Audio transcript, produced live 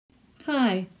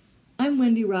Hi, I'm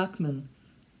Wendy Rochman.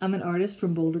 I'm an artist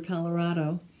from Boulder,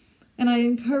 Colorado, and I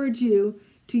encourage you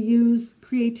to use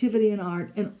creativity and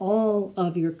art in all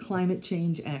of your climate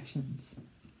change actions.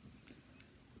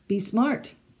 Be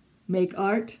smart, make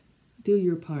art, do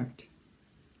your part.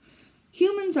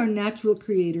 Humans are natural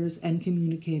creators and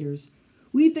communicators.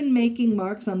 We've been making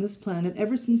marks on this planet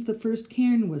ever since the first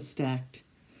cairn was stacked,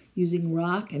 using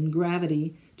rock and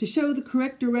gravity to show the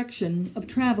correct direction of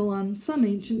travel on some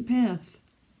ancient path.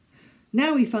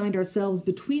 Now we find ourselves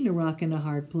between a rock and a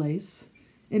hard place,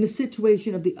 in a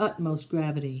situation of the utmost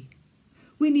gravity.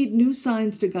 We need new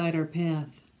signs to guide our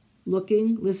path.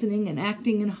 Looking, listening, and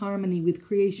acting in harmony with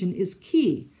creation is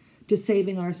key to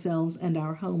saving ourselves and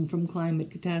our home from climate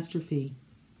catastrophe.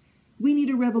 We need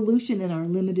a revolution in our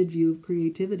limited view of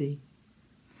creativity.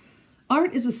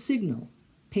 Art is a signal.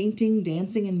 Painting,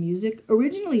 dancing, and music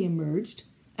originally emerged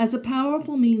as a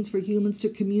powerful means for humans to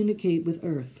communicate with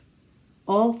Earth.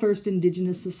 All first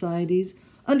indigenous societies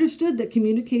understood that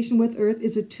communication with Earth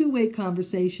is a two-way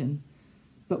conversation,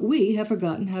 but we have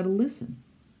forgotten how to listen.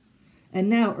 And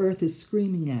now Earth is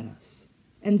screaming at us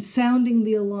and sounding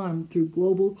the alarm through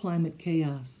global climate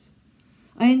chaos.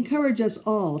 I encourage us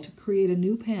all to create a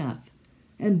new path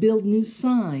and build new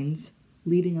signs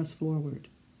leading us forward.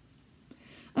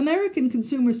 American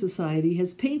Consumer Society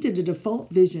has painted a default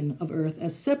vision of Earth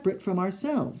as separate from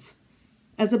ourselves,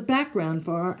 as a background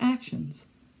for our actions,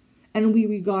 and we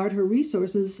regard her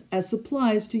resources as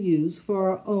supplies to use for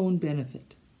our own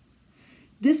benefit.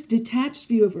 This detached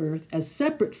view of Earth as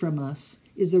separate from us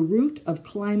is the root of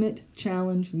climate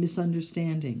challenge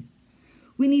misunderstanding.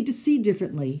 We need to see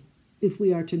differently if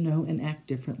we are to know and act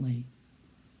differently.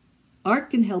 Art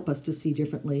can help us to see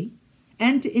differently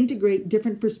and to integrate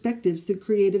different perspectives through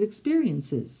creative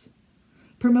experiences.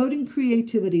 Promoting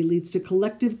creativity leads to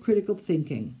collective critical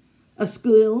thinking, a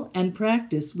skill and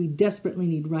practice we desperately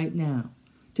need right now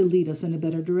to lead us in a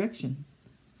better direction.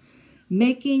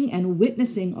 Making and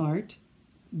witnessing art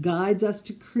guides us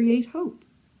to create hope,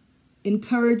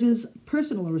 encourages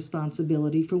personal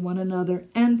responsibility for one another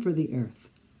and for the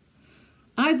Earth.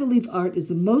 I believe art is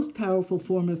the most powerful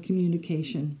form of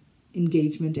communication,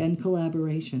 engagement, and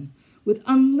collaboration, with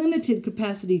unlimited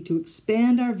capacity to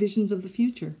expand our visions of the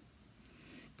future.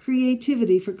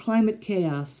 Creativity for climate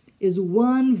chaos is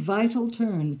one vital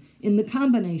turn in the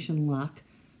combination lock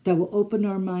that will open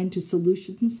our mind to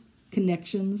solutions,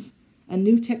 connections, and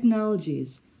new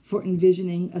technologies for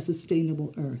envisioning a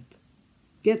sustainable Earth.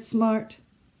 Get smart,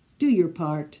 do your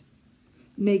part,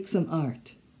 make some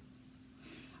art.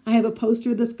 I have a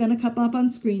poster that's going to come up on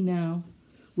screen now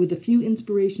with a few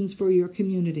inspirations for your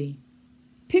community.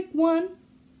 Pick one,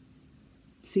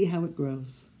 see how it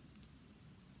grows.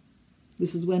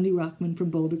 This is Wendy Rochman from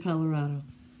Boulder, Colorado.